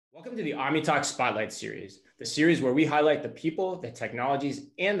Welcome to the Omni Talk Spotlight Series, the series where we highlight the people, the technologies,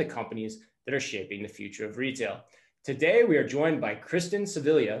 and the companies that are shaping the future of retail. Today, we are joined by Kristin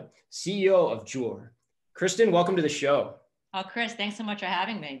Savilia, CEO of JOOR. Kristin, welcome to the show. Oh, Chris, thanks so much for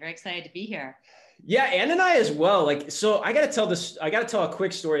having me. Very excited to be here. Yeah, Ann and I as well. So I got to tell a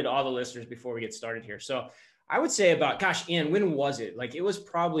quick story to all the listeners before we get started here. So I would say Ann, when was it? It was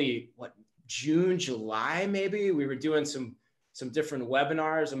probably June, July, maybe. We were doing some different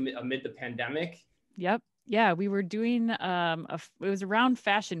webinars amid the pandemic. Yep. Yeah, we were doing it was around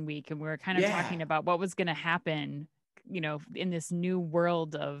Fashion Week, and we were kind of talking about what was going to happen, in this new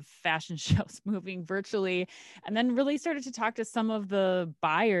world of fashion shows moving virtually, and then really started to talk to some of the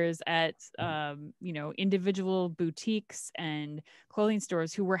buyers at individual boutiques and clothing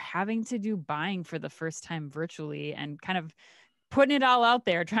stores who were having to do buying for the first time virtually, and kind of putting it all out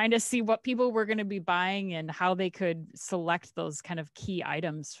there, trying to see what people were going to be buying and how they could select those kind of key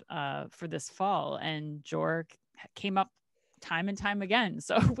items for this fall. And JOOR came up time and time again.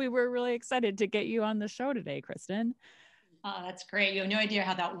 So we were really excited to get you on the show today, Kristin. Oh, that's great. You have no idea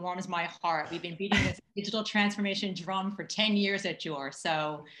how that warms my heart. We've been beating this digital transformation drum for 10 years at JOOR.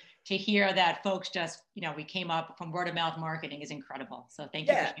 So to hear that folks just, we came up from word of mouth marketing is incredible. So thank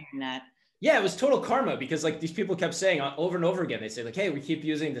you for sharing that. Yeah, it was total karma because these people kept saying over and over again, they say hey, we keep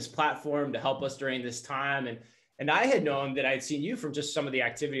using this platform to help us during this time. And I had known that I had seen you from just some of the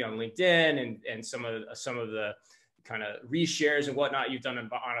activity on LinkedIn and some of the kind of reshares and whatnot you've done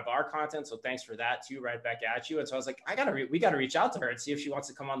on our content. So thanks for that too, right back at you. And so I was like, we got to reach out to her and see if she wants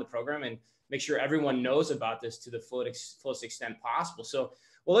to come on the program and make sure everyone knows about this to the fullest extent possible. So,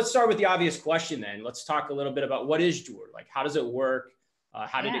 well, let's start with the obvious question then. Let's talk a little bit about what is JOOR? How does it work?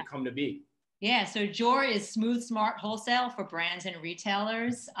 How did it come to be? Yeah, so JOOR is smooth, smart wholesale for brands and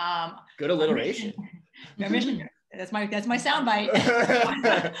retailers. Good alliteration. Our mission, that's my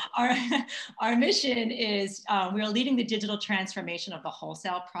soundbite. our mission is we are leading the digital transformation of the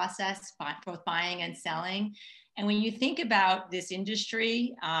wholesale process, both buying and selling. And when you think about this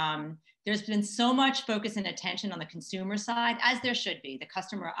industry, there's been so much focus and attention on the consumer side, as there should be. The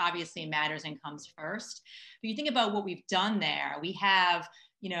customer obviously matters and comes first. But you think about what we've done there. We have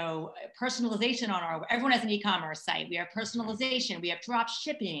personalization on everyone has an e-commerce site. We have personalization, we have drop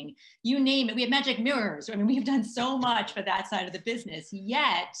shipping, you name it. We have magic mirrors. I mean, we've done so much for that side of the business.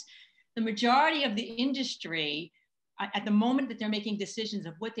 Yet the majority of the industry at the moment that they're making decisions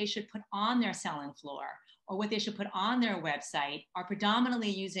of what they should put on their selling floor or what they should put on their website are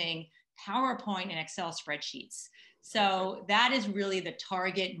predominantly using PowerPoint and Excel spreadsheets. So that is really the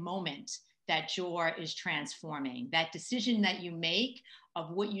target moment that JOOR is transforming. That decision that you make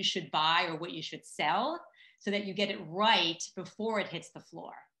of what you should buy or what you should sell so that you get it right before it hits the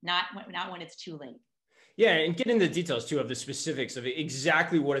floor, not when it's too late. Yeah, and get into the details too of the specifics of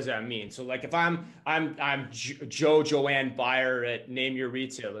exactly what does that mean. So if I'm Joanne buyer at Name Your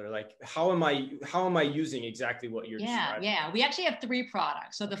Retailer, how am I using exactly what you're describing? Yeah, we actually have 3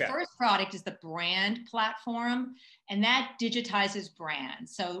 products. So the first product is the brand platform, and that digitizes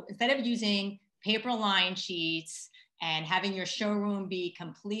brands. So instead of using paper line sheets and having your showroom be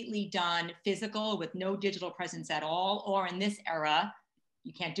completely done physical with no digital presence at all, or in this era,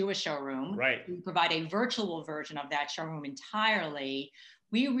 you can't do a showroom. Right. We provide a virtual version of that showroom entirely.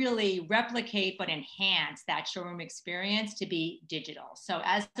 We really replicate but enhance that showroom experience to be digital. So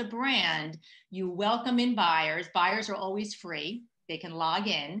as a brand, you welcome in buyers. Buyers are always free. They can log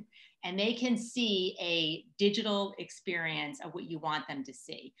in and they can see a digital experience of what you want them to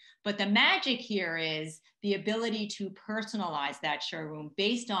see. But the magic here is the ability to personalize that showroom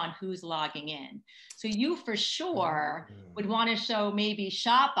based on who's logging in. So you for sure would want to show maybe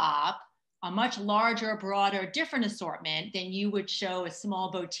Shop Op a much larger, broader, different assortment than you would show a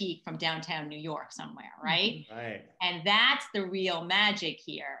small boutique from downtown New York somewhere, right? Right. And that's the real magic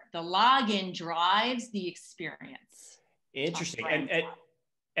here. The login drives the experience. Interesting.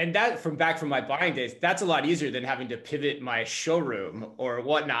 And that from my buying days, that's a lot easier than having to pivot my showroom or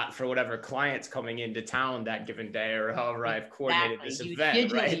whatnot for whatever clients coming into town that given day or however I've coordinated this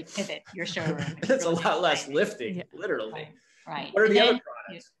event, right? Pivot your showroom. That's really a lot less lifting, literally. Right. What are the other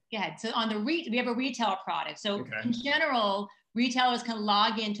products? Yeah. So we have a retail product. So in general, retailers can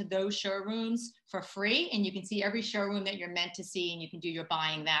log into those showrooms for free, and you can see every showroom that you're meant to see, and you can do your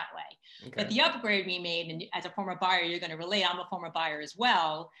buying that way. But the upgrade we made, and as a former buyer, you're going to relate, I'm a former buyer as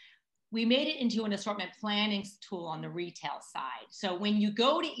well, we made it into an assortment planning tool on the retail side. So when you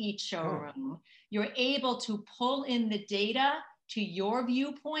go to each showroom, you're able to pull in the data to your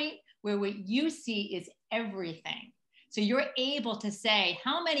viewpoint, where what you see is everything. So you're able to say,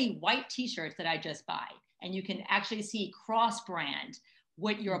 how many white t-shirts did I just buy? And you can actually see cross-brand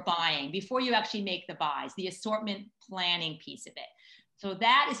what you're buying before you actually make the buys, the assortment planning piece of it. So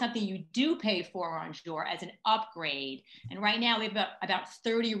that is something you do pay for on JOOR as an upgrade. And right now we have about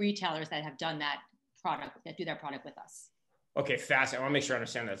 30 retailers that have done that product, that do that product with us. Okay, fast. I want to make sure I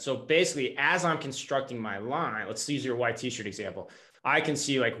understand that. So basically, as I'm constructing my line, let's use your white t-shirt example. I can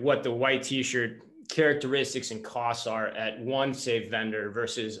see like what the white t-shirt characteristics and costs are at one, say, vendor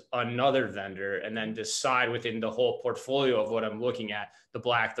versus another vendor, and then decide within the whole portfolio of what I'm looking at, the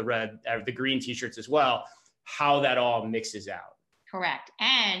black, the red, the green t-shirts as well, how that all mixes out. Correct.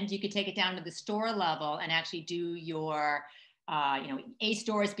 And you could take it down to the store level and actually do your, A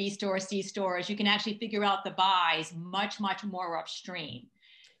stores, B stores, C stores. You can actually figure out the buys much, much more upstream.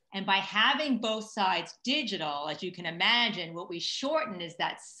 And by having both sides digital, as you can imagine, what we shorten is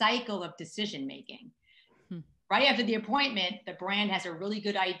that cycle of decision making. Right after the appointment, the brand has a really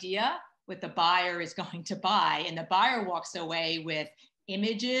good idea what the buyer is going to buy. And the buyer walks away with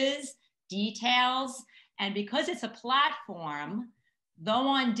images, details. And because it's a platform, though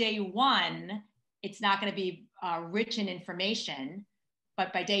on day one, it's not going to be rich in information,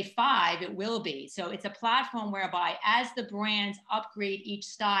 but by day 5, it will be. So it's a platform whereby as the brands upgrade each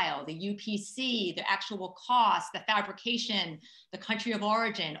style, the UPC, the actual cost, the fabrication, the country of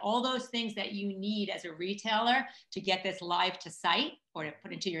origin, all those things that you need as a retailer to get this live to site or to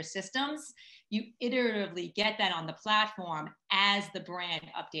put into your systems, you iteratively get that on the platform as the brand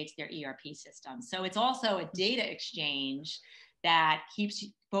updates their ERP system. So it's also a data exchange that keeps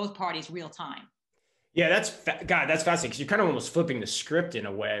both parties real time. Yeah, that's fascinating because you're kind of almost flipping the script in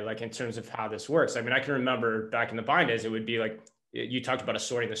a way, like in terms of how this works. I mean, I can remember back in the bind days, it would be like, you talked about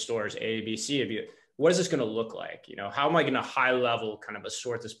assorting the stores A, B, C. It'd be, what is this going to look like? You know, how am I going to high level kind of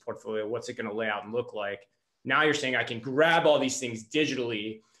assort this portfolio? What's it going to lay out and look like? Now you're saying I can grab all these things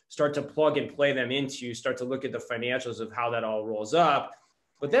digitally, start to plug and play them into, start to look at the financials of how that all rolls up.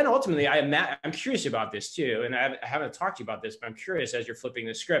 But then ultimately, I'm curious about this too. And I haven't talked to you about this, but I'm curious as you're flipping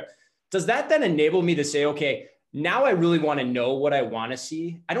the script. Does that then enable me to say, okay, now I really want to know what I want to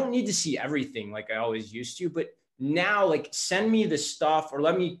see? I don't need to see everything like I always used to, but now like send me the stuff or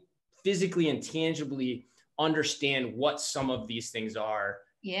let me physically and tangibly understand what some of these things are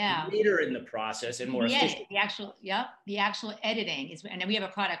later in the process and more efficient. The actual editing is, and then we have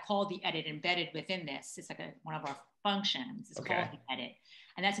a product called the Edit embedded within this. It's like one of our functions. It's called the Edit.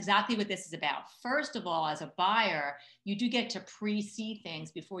 And that's exactly what this is about. First of all, as a buyer, you do get to pre-see things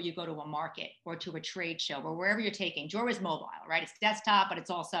before you go to a market or to a trade show or wherever you're taking. JOOR is mobile, right? It's desktop, but it's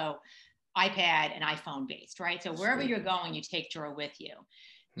also iPad and iPhone based, right? So wherever you're going, you take JOOR with you.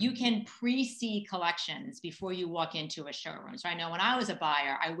 You can pre-see collections before you walk into a showroom. So I know when I was a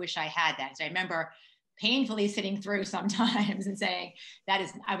buyer, I wish I had that. So I remember painfully sitting through sometimes and saying,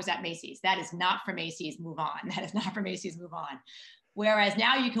 I was at Macy's. That is not for Macy's, move on. That is not for Macy's, move on. Whereas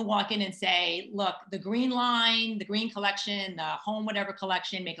now you can walk in and say, look, the green line, the green collection, the home whatever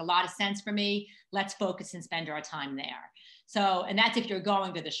collection make a lot of sense for me. Let's focus and spend our time there. So, and that's if you're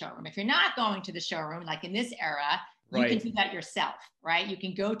going to the showroom. If you're not going to the showroom, like in this era, you can do that yourself, right? You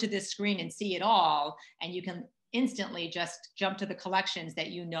can go to this screen and see it all, and you can instantly just jump to the collections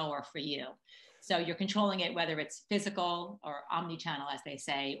that you know are for you. So you're controlling it, whether it's physical or omni-channel, as they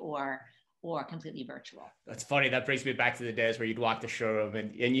say, or completely virtual. That's funny. That brings me back to the days where you'd walk the showroom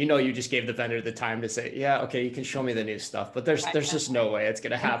and you just gave the vendor the time to say, yeah, okay, you can show me the new stuff, but there's just no way it's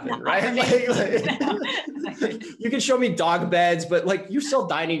going to happen, right? You can show me dog beds, but like you sell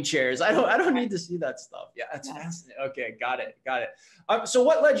dining chairs. I don't need to see that stuff. Yeah, that's fascinating. Okay. Got it. So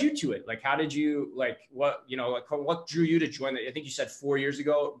what led you to it? Like, how did you what drew you to join I think you said 4 years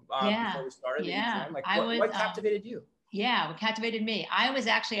ago before we started. Yeah. What captivated you? Yeah, what captivated me. I was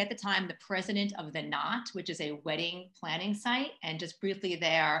actually at the time the president of The Knot, which is a wedding planning site. And just briefly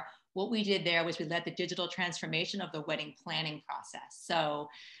there, what we did there was we led the digital transformation of the wedding planning process. So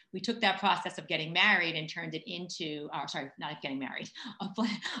we took that process of getting married and turned it into, not getting married,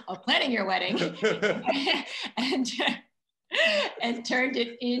 of planning your wedding and turned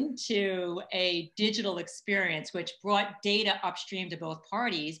it into a digital experience, which brought data upstream to both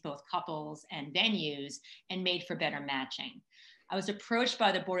parties, both couples and venues, and made for better matching. I was approached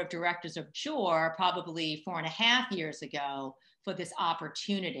by the board of directors of JOOR probably 4.5 years ago for this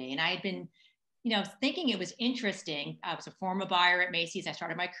opportunity. And I had been, thinking it was interesting. I was a former buyer at Macy's. I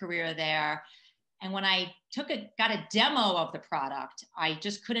started my career there. And when I got a demo of the product, I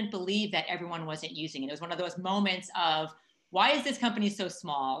just couldn't believe that everyone wasn't using it. It was one of those moments of, why is this company so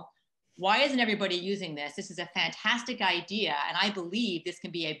small? Why isn't everybody using this? This is a fantastic idea. And I believe this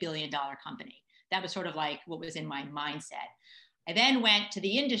can be a $1 billion company. That was sort of like what was in my mindset. I then went to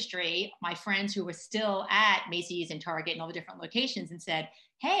the industry, my friends who were still at Macy's and Target and all the different locations, and said,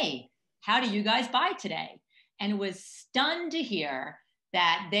 hey, how do you guys buy today? And was stunned to hear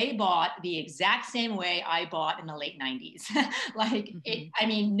that they bought the exact same way I bought in the late 90s. Like, I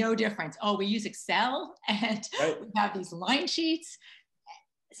mean, no difference. Oh, we use Excel and we have these line sheets.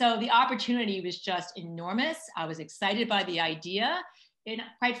 So the opportunity was just enormous. I was excited by the idea. And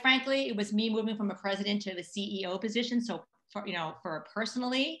quite frankly, it was me moving from a president to the CEO position. So for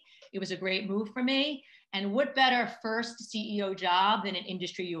personally, it was a great move for me. And what better first CEO job than an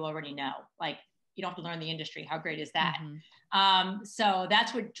industry you already know? Like, you don't have to learn the industry. How great is that? So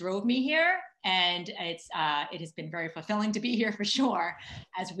that's what drove me here. And it has been very fulfilling to be here for sure,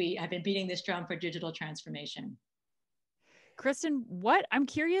 as we have been beating this drum for digital transformation. Kristin, I'm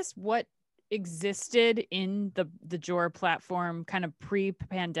curious what existed in the JOOR platform kind of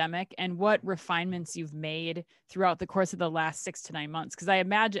pre-pandemic, and what refinements you've made throughout the course of the last 6 to 9 months. Because I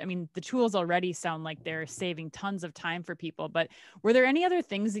imagine, I mean, the tools already sound like they're saving tons of time for people, but were there any other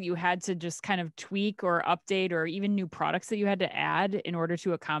things that you had to just kind of tweak or update, or even new products that you had to add in order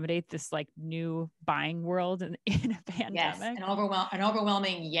to accommodate this like new buying world in a pandemic? Yes, an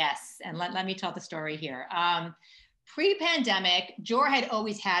overwhelming yes. And let me tell the story here. Pre-pandemic, JOOR had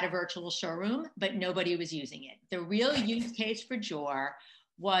always had a virtual showroom, but nobody was using it. The real use case for JOOR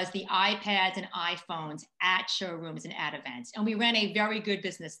was the iPads and iPhones at showrooms and at events. And we ran a very good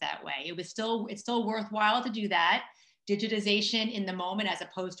business that way. It's still worthwhile to do that. Digitization in the moment, as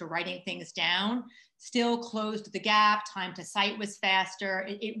opposed to writing things down, still closed the gap. Time to site was faster.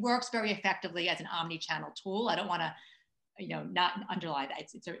 It works very effectively as an omni-channel tool. I don't want to, not underlie that.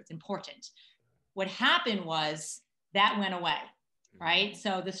 It's important. What happened was, that went away, right?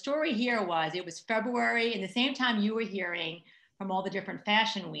 So the story here was, it was February, and the same time you were hearing from all the different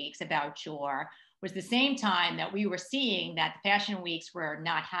fashion weeks about JOOR was the same time that we were seeing that the fashion weeks were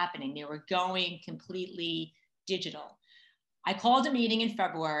not happening. They were going completely digital. I called a meeting in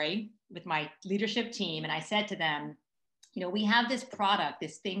February with my leadership team, and I said to them, we have this product,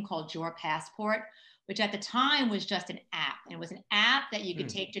 this thing called JOOR Passport, which at the time was just an app. And it was an app that you could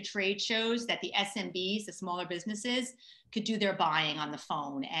take to trade shows, that the SMBs, the smaller businesses, could do their buying on the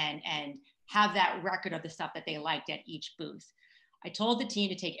phone and have that record of the stuff that they liked at each booth. I told the team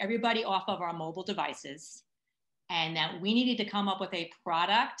to take everybody off of our mobile devices, and that we needed to come up with a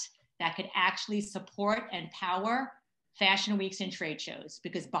product that could actually support and power fashion weeks and trade shows,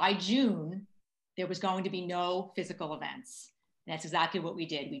 because by June, there was going to be no physical events. And that's exactly what we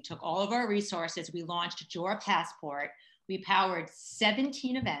did. We took all of our resources. We launched JOOR Passport. We powered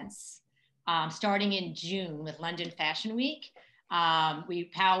 17 events, starting in June with London Fashion Week. We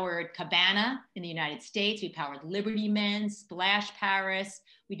powered Cabana in the United States. We powered Liberty Men's, Splash Paris.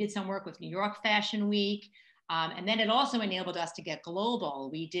 We did some work with New York Fashion Week. And then it also enabled us to get global.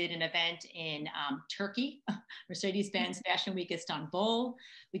 We did an event in Turkey, Mercedes-Benz Fashion Week Istanbul.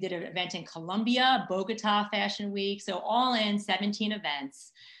 We did an event in Colombia, Bogota Fashion Week. So all in 17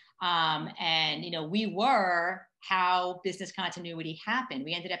 events. And we were how business continuity happened.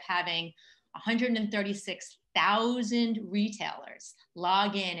 We ended up having 136,000 retailers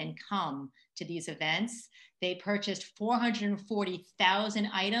log in and come to these events. They purchased 440,000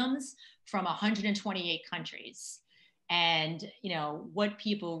 items from 128 countries. And what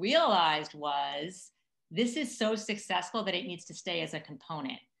people realized was, this is so successful that it needs to stay as a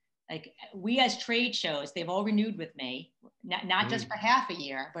component. Like, we as trade shows, they've all renewed with me, not just for half a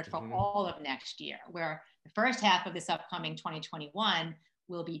year, but for all of next year, where the first half of this upcoming 2021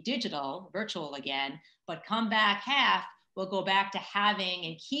 will be digital, virtual again, but come back half, we'll go back to having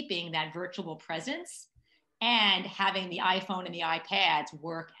and keeping that virtual presence, and having the iPhone and the iPads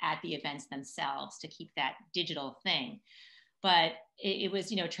work at the events themselves to keep that digital thing. But it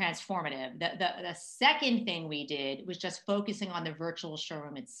was, transformative. The second thing we did was just focusing on the virtual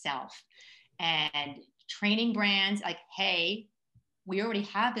showroom itself and training brands like, hey, we already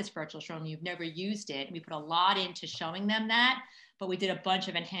have this virtual showroom, you've never used it. And we put a lot into showing them that, but we did a bunch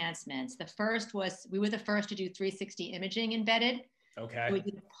of enhancements. The first was, we were the first to do 360 imaging embedded. Okay. We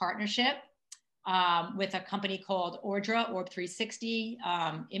did a partnership with a company called Orb 360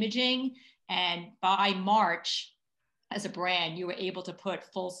 Imaging. And by March, as a brand, you were able to put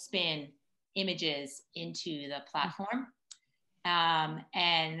full spin images into the platform.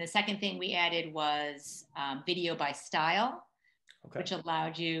 And the second thing we added was video by style, which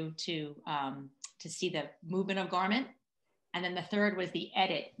allowed you to see the movement of garment. And then the third was the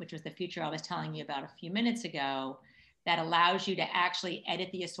edit, which was the feature I was telling you about a few minutes ago, that allows you to actually edit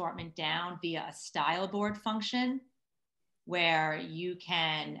the assortment down via a style board function where you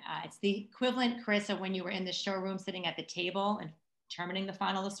can, it's the equivalent, Chris, of when you were in the showroom sitting at the table and determining the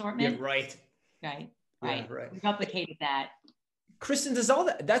final assortment. Yeah, right. Right. Yeah, right. We replicated that. Kristin, does all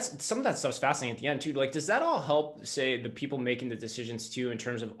that, that's some of that stuff's fascinating at the end too. Like, does that all help, say, the people making the decisions too, in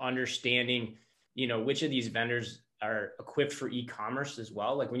terms of understanding, you know, which of these vendors are equipped for e-commerce as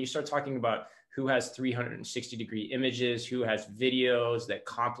well? Like when you start talking about who has 360-degree images, who has videos that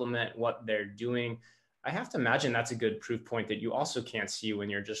complement what they're doing, I have to imagine that's a good proof point that you also can't see when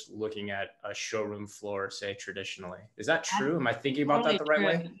you're just looking at a showroom floor, say, traditionally. Is that true? Am I thinking about that the right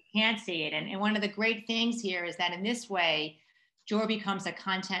way? You can't see it. And one of the great things here is that in this way, JOOR becomes a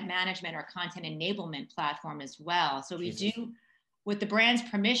content management or content enablement platform as well. So we do, with the brand's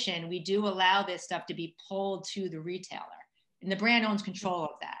permission, we do allow this stuff to be pulled to the retailer, and the brand owns control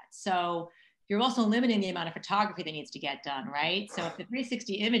of that. So you're also limiting the amount of photography that needs to get done, right? So if the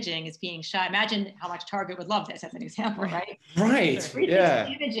 360 imaging is being shot, imagine how much Target would love this as an example, right? Right, 360 yeah.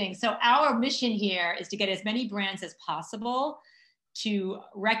 imaging. So our mission here is to get as many brands as possible to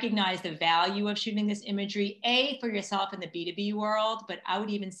recognize the value of shooting this imagery, A, for yourself in the B2B world, but I would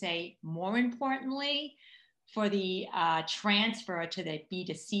even say more importantly, for the transfer to the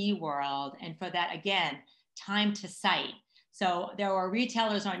B2C world, and for that, again, time to site. So there are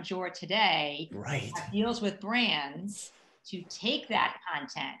retailers on JOOR today that deals with brands to take that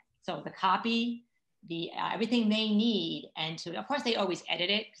content, so the copy, the everything they need, and to, of course, they always edit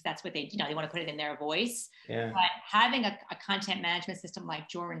it because that's what they, you know, they want to put it in their voice. Yeah. But having a content management system like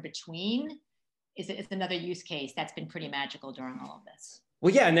JOOR in between is another use case that's been pretty magical during all of this.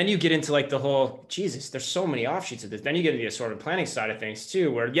 Well, yeah, and then you get into like the whole, Jesus, there's so many offshoots of this. Then you get into the assortment planning side of things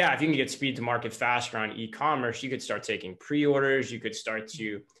too, where, yeah, if you can get speed to market faster on e-commerce, you could start taking pre-orders. You could start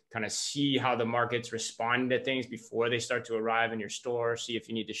to kind of see how the market's responding to things before they start to arrive in your store, see if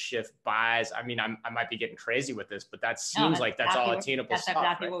you need to shift buys. I mean, I might be getting crazy with this, but that seems like that's all attainable that's stuff. That's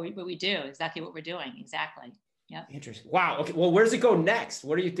exactly right? what we do, exactly what we're doing, exactly. Yeah. Interesting. Wow. Okay. Well, where does it go next?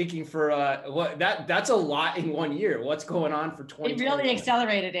 What are you thinking for what that's a lot in 1 year. What's going on for 2020? It really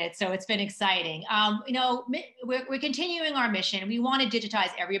accelerated it. So it's been exciting. You know, we're continuing our mission. We want to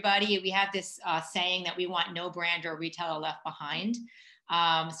digitize everybody. We have this saying that we want no brand or retailer left behind.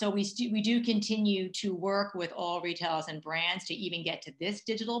 So we do continue to work with all retailers and brands to even get to this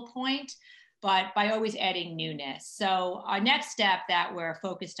digital point, but by always adding newness. So our next step that we're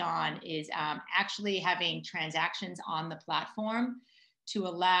focused on is actually having transactions on the platform to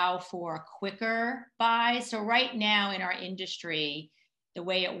allow for quicker buys. So right now in our industry, the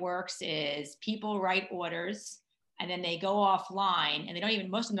way it works is people write orders and then they go offline, and they don't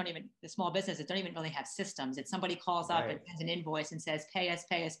even, most of them don't even, the small businesses don't even really have systems. It's somebody calls up and sends an invoice and says, pay us,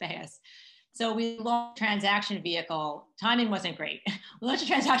 pay us, pay us. So we launched a transaction vehicle. Timing wasn't great. We launched a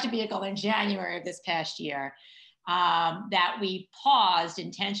transaction vehicle in January of this past year that we paused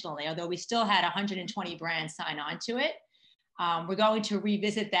intentionally, although we still had 120 brands sign on to it. We're going to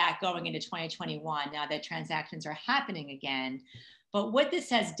revisit that going into 2021 now that transactions are happening again. But what this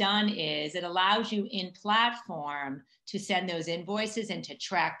has done is it allows you in platform to send those invoices and to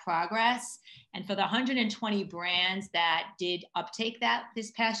track progress. And for the 120 brands that did uptake that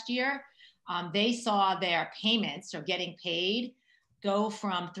this past year, they saw their payments, or getting paid, go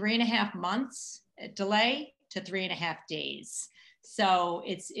from 3.5 months delay to 3.5 days. So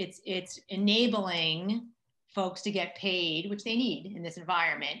it's enabling folks to get paid, which they need in this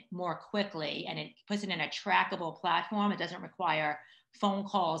environment, more quickly, and it puts it in a trackable platform. It doesn't require phone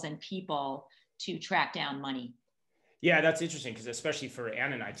calls and people to track down money. Yeah, that's interesting, because especially for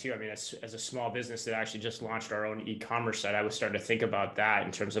Anne and I too, I mean, as a small business that actually just launched our own e-commerce site, I was starting to think about that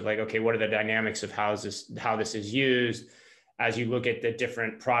in terms of like, okay, what are the dynamics of how this is used as you look at the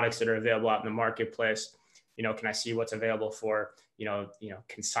different products that are available out in the marketplace. You know, can I see what's available for, you know,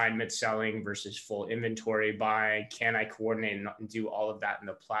 consignment selling versus full inventory buying? Can I coordinate and do all of that in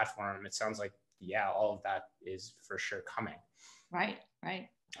the platform? It sounds like, yeah, all of that is for sure coming. Right, right.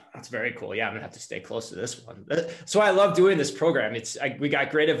 That's very cool. Yeah, I'm gonna have to stay close to this one. So I love doing this program. We got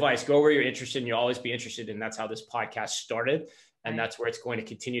great advice. Go where you're interested, and you'll always be interested. And that's how this podcast started. And that's where it's going to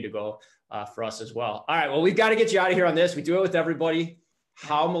continue to go for us as well. All right. Well, we've got to get you out of here on this. We do it with everybody.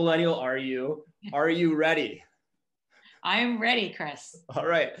 How millennial are you? Are you ready? I'm ready, Chris. All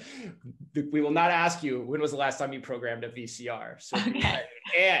right. We will not ask you, when was the last time you programmed a VCR? So, okay.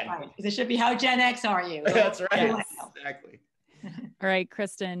 And right. It should be, how Gen X are you? That's right. Exactly. All right,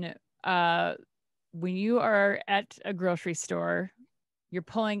 Kristin, when you are at a grocery store you're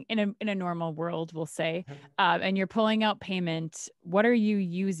pulling in a normal world, we'll say, and you're pulling out payment. What are you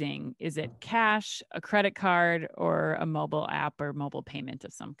using? Is it cash, a credit card, or a mobile app or mobile payment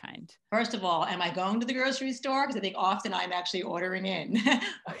of some kind? First of all, am I going to the grocery store? Because I think often I'm actually ordering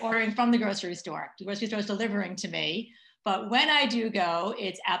ordering from the grocery store. The grocery store is delivering to me. But when I do go,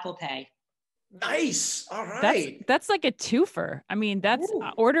 it's Apple Pay. Nice. All right. That's like a twofer. I mean, that's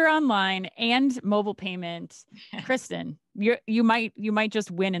order online and mobile payment. Kristin, you might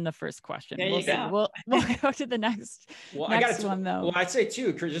just win in the first question. There you go. We'll go to the next one though. Well, I'd say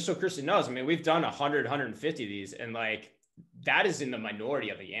too, just so Kristin knows, I mean, we've done 100, 150 of these, and like that is in the minority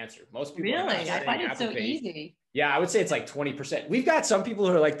of the answer. Most people really, I find it so easy. Yeah, I would say it's like 20%. We've got some people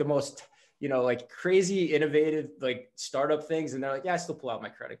who are like the most, like crazy, innovative, like startup things. And they're like, yeah, I still pull out my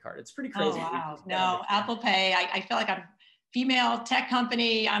credit card. It's pretty crazy. Oh, wow. No, Apple Pay. I feel like I'm a female tech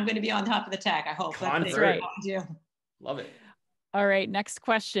company. I'm going to be on top of the tech, I hope. That's right. Love it. All right. Next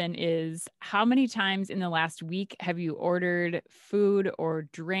question is, how many times in the last week have you ordered food or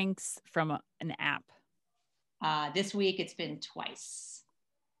drinks from an app? This week, it's been twice.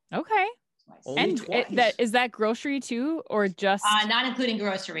 Okay. And is that grocery too, or just not including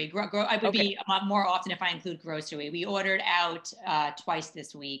grocery? I would be more often if I include grocery. We ordered out twice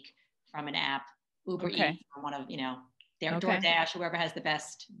this week from an app, Uber Eats, or one of DoorDash, whoever has the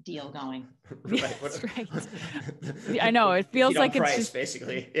best deal going. That's right. I know it feels like it's just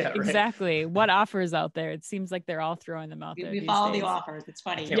basically, yeah, exactly what offers out there. It seems like they're all throwing them out there. We follow the offers. It's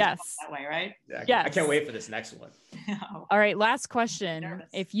funny. Yes, that way, right? Yeah, I can't wait for this next one. All right, last question.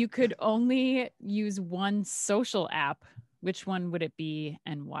 If you could only use one social app, which one would it be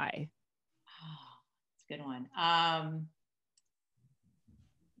and why? Oh, it's a good one.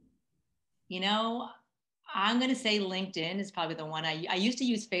 I'm going to say LinkedIn is probably the one. I used to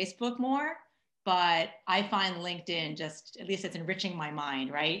use Facebook more, but I find LinkedIn just, at least it's enriching my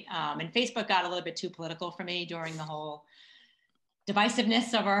mind, right? And Facebook got a little bit too political for me during the whole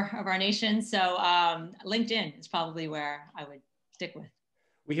divisiveness of our nation. So LinkedIn is probably where I would stick with.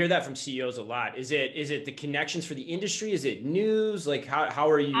 We hear that from CEOs a lot. Is it the connections for the industry? Is it news? Like how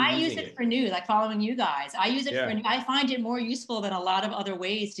are you? I use it for news, like following you guys. I use it for news. I find it more useful than a lot of other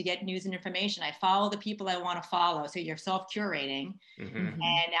ways to get news and information. I follow the people I want to follow. So you're self-curating. And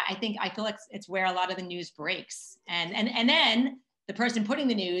I feel like it's where a lot of the news breaks. And then the person putting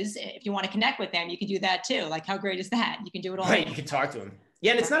the news, if you want to connect with them, you can do that too. Like how great is that? You can do it all. Right, you can talk to them.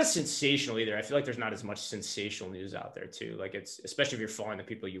 Yeah, and it's not as sensational either. I feel like there's not as much sensational news out there too. Like it's, especially if you're following the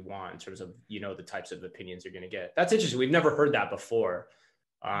people you want in terms of, the types of opinions you're going to get. That's interesting. We've never heard that before.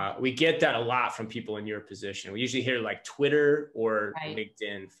 We get that a lot from people in your position. We usually hear like Twitter or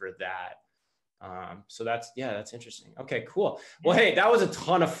LinkedIn for that. So that's interesting. Okay, cool. Well, hey, that was a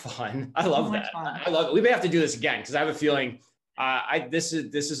ton of fun. I love that. I love it. We may have to do this again because I have a feeling this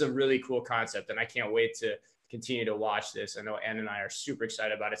is a really cool concept, and I can't wait to continue to watch this. I know Anne and I are super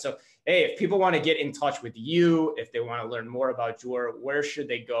excited about it. So, hey, if people want to get in touch with you, if they want to learn more about JOOR, where should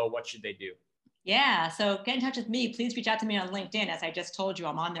they go? What should they do? Yeah, so get in touch with me. Please reach out to me on LinkedIn. As I just told you,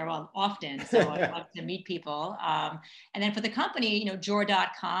 I'm on there often. So I'd love to meet people. And then for the company,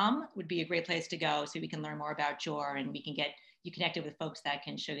 JOOR.com would be a great place to go so we can learn more about JOOR and we can get you connected with folks that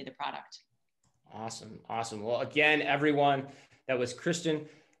can show you the product. Awesome. Well, again, everyone, that was Kristin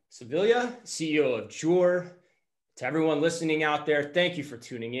Savilia, CEO of JOOR. To everyone listening out there, thank you for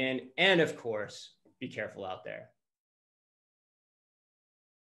tuning in. And of course, be careful out there.